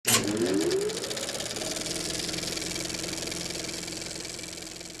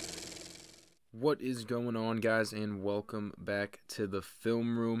What is going on, guys, and welcome back to the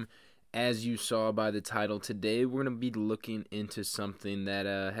film room. As you saw by the title, today we're going to be looking into something that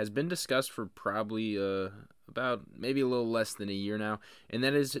has been discussed for probably about maybe a little less than a year now, and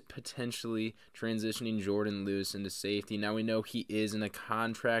that is potentially transitioning Jourdan Lewis into safety. Now, we know he is in a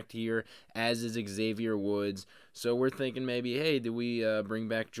contract year, as is Xavier Woods, so we're thinking maybe, hey, do we bring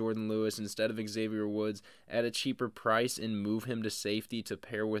back Jourdan Lewis instead of Xavier Woods at a cheaper price and move him to safety to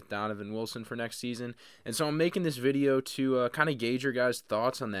pair with Donovan Wilson for next season? And so I'm making this video to kind of gauge your guys'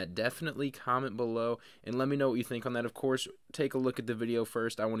 thoughts on that. Definitely comment below and let me know what you think on that. Of course, take a look at the video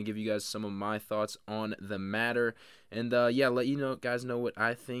first. I want to give you guys some of my thoughts on the matter. And yeah, let you guys know what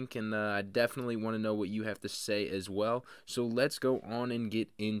I think, and I definitely want to know what you have to say as well. So let's go on and get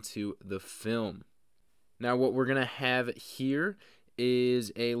into the film. Now, what we're going to have here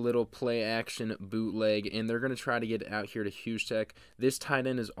is a little play action bootleg, and they're going to try to get it out here to Jourdan. This tight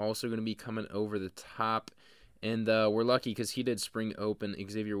end is also going to be coming over the top, and we're lucky because he did spring open.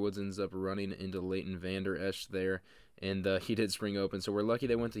 Xavier Woods ends up running into Leighton Vander Esch there, and he did spring open, so we're lucky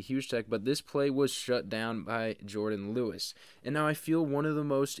they went to Jourdan, but this play was shut down by Jourdan Lewis. And now I feel one of the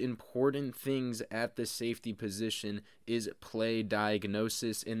most important things at the safety position is play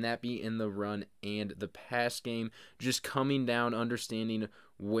diagnosis, and that be in the run and the pass game, just coming down, understanding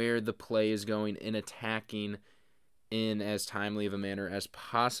where the play is going and attacking in as timely of a manner as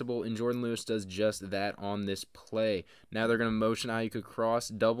possible, and Jourdan Lewis does just that on this play. Now they're going to motion Ayuk across,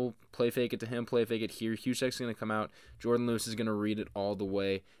 double play fake it to him, play fake it here. Jourdan's going to come out. Jourdan Lewis is going to read it all the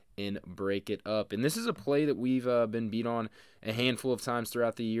way and break it up. And this is a play that we've been beat on a handful of times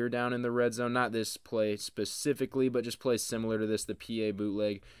throughout the year down in the red zone. Not this play specifically, but just plays similar to this, the PA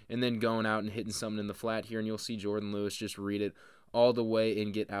bootleg, and then going out and hitting something in the flat here, and you'll see Jourdan Lewis just read it all the way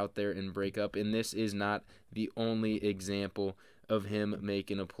and get out there and break up. And this is not the only example of him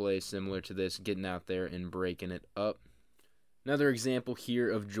making a play similar to this, getting out there and breaking it up. Another example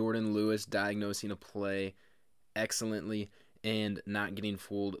here of Jourdan Lewis diagnosing a play excellently and not getting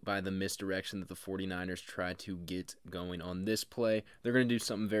fooled by the misdirection that the 49ers try to get going on this play. They're going to do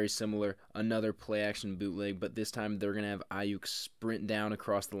something very similar, another play action bootleg, but this time they're going to have Ayuk sprint down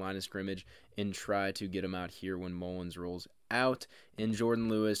across the line of scrimmage and try to get him out here when Mullins rolls out. And Jourdan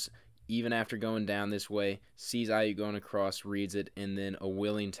Lewis, even after going down this way, sees Ayuk going across, reads it, and then a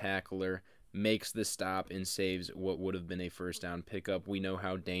willing tackler makes the stop and saves what would have been a first down pickup. We know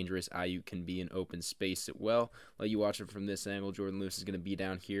how dangerous Ayuk can be in open space as well. Let you watch it from this angle. Jourdan Lewis is going to be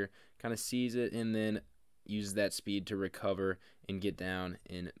down here, kind of sees it, and then uses that speed to recover and get down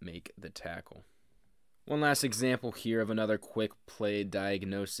and make the tackle. One last example here of another quick play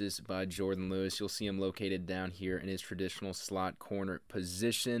diagnosis by Jourdan Lewis. You'll see him located down here in his traditional slot corner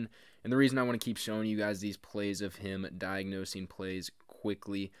position. And the reason I want to keep showing you guys these plays of him diagnosing plays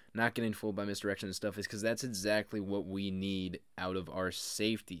quickly, not getting fooled by misdirection and stuff, is because that's exactly what we need out of our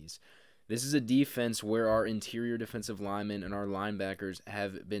safeties. This is a defense where our interior defensive linemen and our linebackers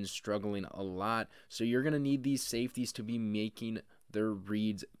have been struggling a lot, so you're going to need these safeties to be making their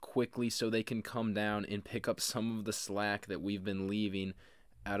reads quickly so they can come down and pick up some of the slack that we've been leaving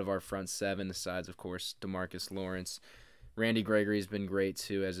out of our front seven, besides, of course, DeMarcus Lawrence. Randy Gregory has been great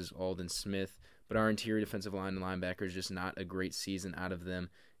too, as is Aldon Smith. But our interior defensive line and linebackers, just not a great season out of them.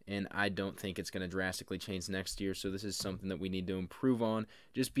 And I don't think it's going to drastically change next year. So this is something that we need to improve on.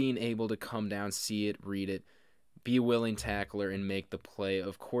 Just being able to come down, see it, read it, be a willing tackler, and make the play.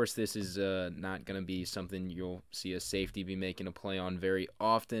 Of course, this is not going to be something you'll see a safety be making a play on very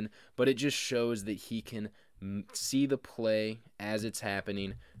often. But it just shows that he can see the play as it's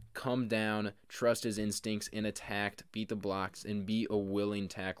happening, come down, trust his instincts, and attack, beat the blocks, and be a willing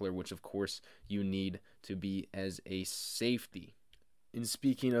tackler, which of course you need to be as a safety. And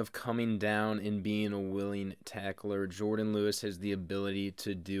speaking of coming down and being a willing tackler, Jourdan Lewis has the ability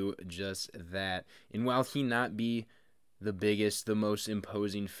to do just that. And while he not be the biggest, the most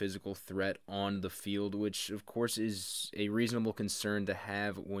imposing physical threat on the field, which of course is a reasonable concern to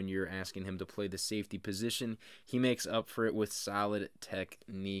have when you're asking him to play the safety position, he makes up for it with solid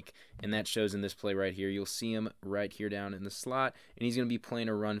technique, and that shows in this play right here. You'll see him right here down in the slot, and he's going to be playing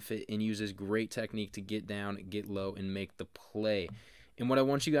a run fit and uses great technique to get down, get low, and make the play. And what I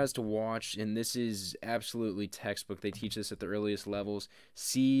want you guys to watch, and this is absolutely textbook, they teach this at the earliest levels,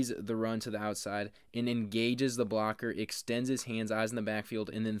 sees the run to the outside and engages the blocker, extends his hands, eyes in the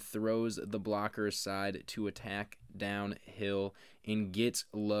backfield, and then throws the blocker aside to attack downhill and gets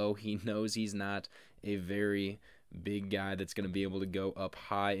low. He knows he's not a very big guy that's going to be able to go up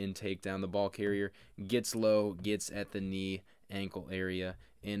high and take down the ball carrier, gets low, gets at the knee, ankle area,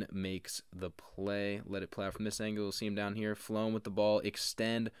 and makes the play. Let it play out from this angle. You'll see him down here, flowing with the ball,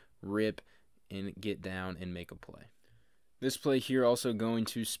 extend, rip, and get down and make a play. This play here also going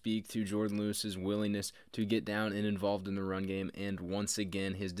to speak to Jourdan Lewis's willingness to get down and involved in the run game, and once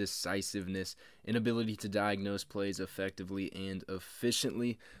again his decisiveness and ability to diagnose plays effectively and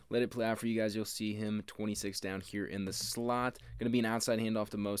efficiently. Let it play out for you guys. You'll see him 26 down here in the slot. Going to be an outside handoff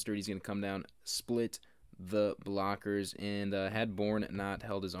to Mostert. He's going to come down, split the blockers, and had Bourne not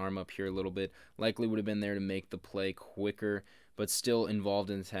held his arm up here a little bit, likely would have been there to make the play quicker, but still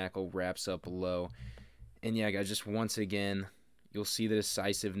involved in the tackle, wraps up low. And yeah, guys, just once again, you'll see the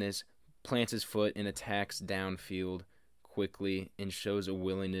decisiveness, plants his foot and attacks downfield quickly and shows a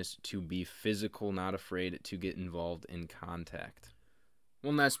willingness to be physical, not afraid to get involved in contact.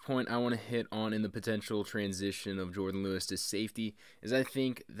 One last point I want to hit on in the potential transition of Jourdan Lewis to safety is I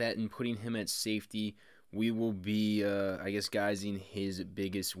think that in putting him at safety, we will be, guising his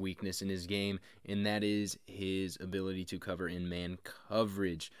biggest weakness in his game, and that is his ability to cover in man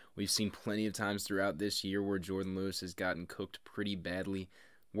coverage. We've seen plenty of times throughout this year where Jourdan Lewis has gotten cooked pretty badly,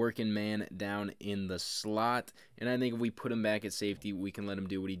 working man down in the slot, and I think if we put him back at safety, we can let him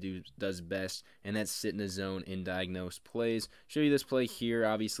do what he does best, and that's sit in the zone and diagnose plays. Show you this play here.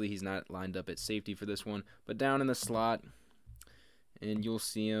 Obviously, he's not lined up at safety for this one, but down in the slot, and you'll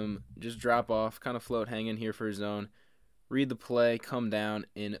see him just drop off, kind of float, hang in here for his zone, read the play, come down,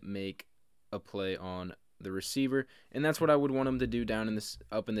 and make a play on the receiver. And that's what I would want him to do down in this,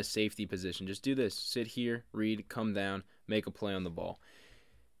 up in the safety position. Just do this. Sit here, read, come down, make a play on the ball.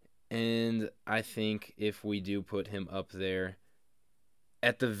 And I think if we do put him up there,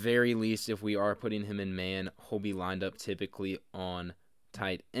 at the very least, if we are putting him in man, he'll be lined up typically on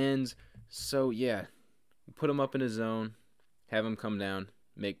tight ends. So, yeah, put him up in his zone, have him come down,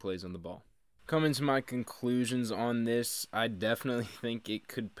 make plays on the ball. Coming to my conclusions on this, I definitely think it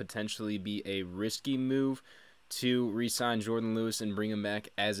could potentially be a risky move to re-sign Jourdan Lewis and bring him back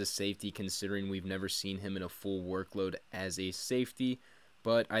as a safety, considering we've never seen him in a full workload as a safety.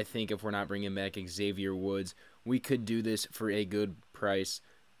 But I think if we're not bringing back Xavier Woods, we could do this for a good price.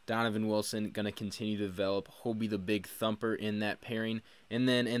 Donovan Wilson going to continue to develop. He'll be the big thumper in that pairing. And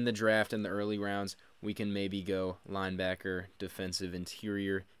then in the draft in the early rounds, we can maybe go linebacker, defensive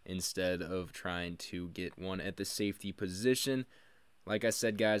interior, instead of trying to get one at the safety position. Like I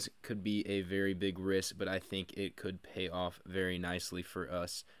said, guys, could be a very big risk, but I think it could pay off very nicely for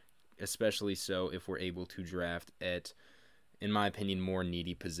us, especially so if we're able to draft at, in my opinion, more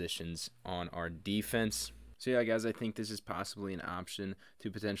needy positions on our defense. So yeah, guys, I think this is possibly an option to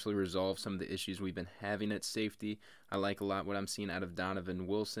potentially resolve some of the issues we've been having at safety. I like a lot what I'm seeing out of Donovan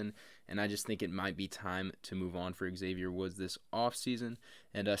Wilson, and I just think it might be time to move on for Xavier Woods this offseason.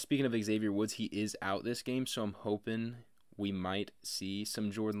 And speaking of Xavier Woods, he is out this game, so I'm hoping we might see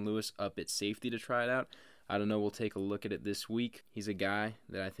some Jourdan Lewis up at safety to try it out. I don't know. We'll take a look at it this week. He's a guy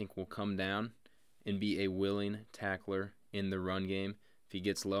that I think will come down and be a willing tackler in the run game. If he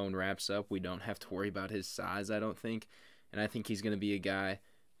gets low and wraps up, we don't have to worry about his size, I don't think. And I think he's going to be a guy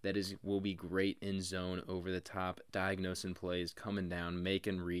that will be great in zone, over the top, diagnosing plays, coming down,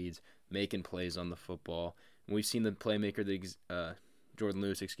 making reads, making plays on the football. And we've seen the playmaker that Jourdan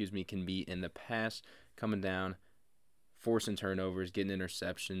Lewis, can be in the past, coming down, forcing turnovers, getting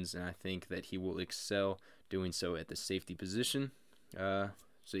interceptions, and I think that he will excel doing so at the safety position.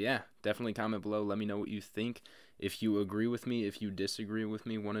 So yeah, definitely comment below. Let me know what you think. If you agree with me, if you disagree with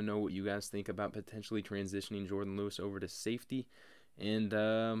me, want to know what you guys think about potentially transitioning Jourdan Lewis over to safety. And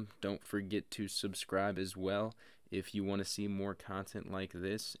don't forget to subscribe as well if you want to see more content like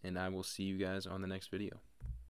this. And I will see you guys on the next video.